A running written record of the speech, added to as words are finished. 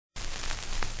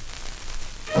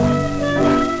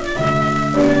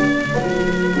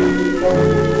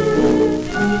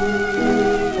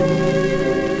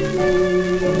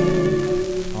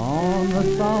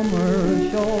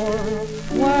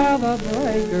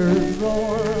waters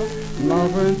roar.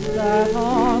 Lovers sat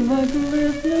on the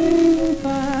glistening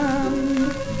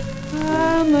sand,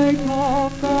 and they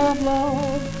talked of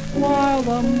love while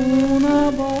the moon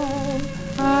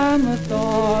above and the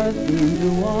stars seemed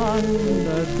to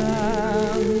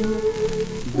understand.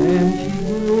 Then she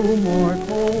grew more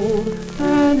cold,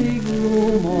 and he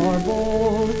grew more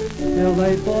bold, till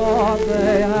they thought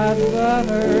they had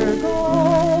better go.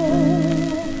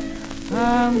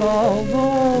 And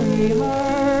although he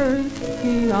heard,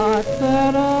 he not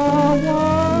said a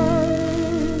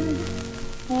word,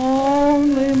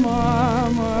 only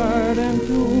murmured in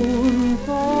tune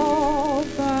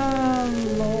soft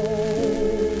and low.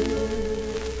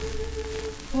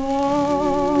 Cuddle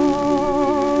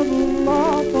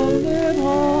up a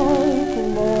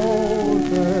little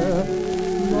closer,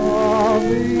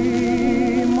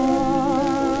 lovey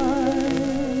mine.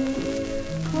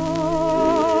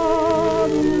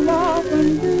 Cuddle up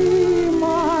and be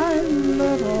my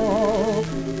little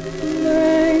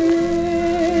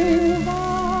clinging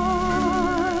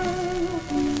vine.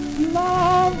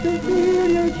 Love to feel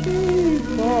your cheek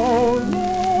so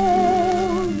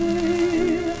rosy,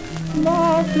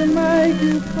 love to make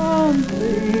you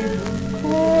comfy,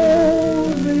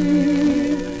 cozy,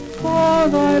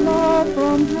 'cause I love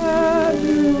from head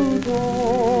to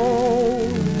toe.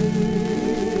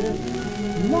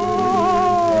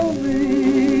 Lovey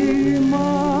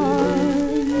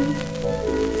mine.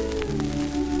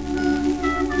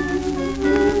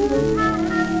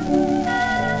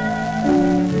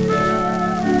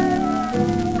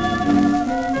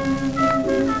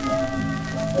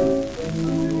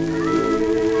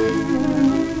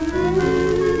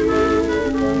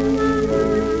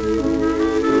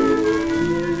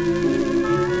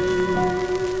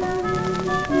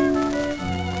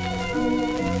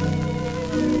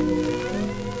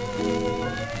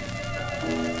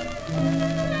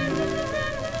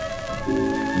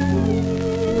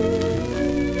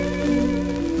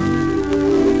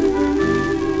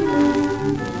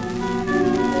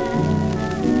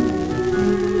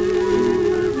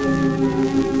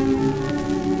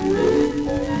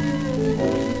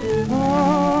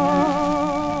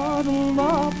 Cuddle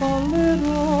up a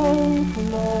little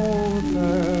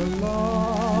closer,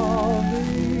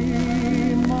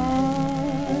 lovey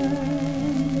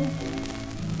mine.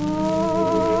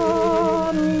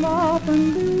 Cuddle up and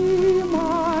be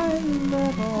my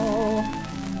little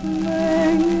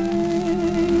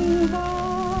clinging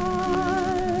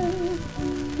vine.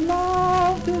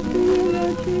 Love to feel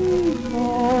your cheek so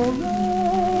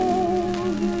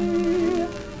rosy,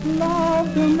 love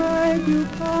to make you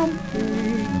comfy,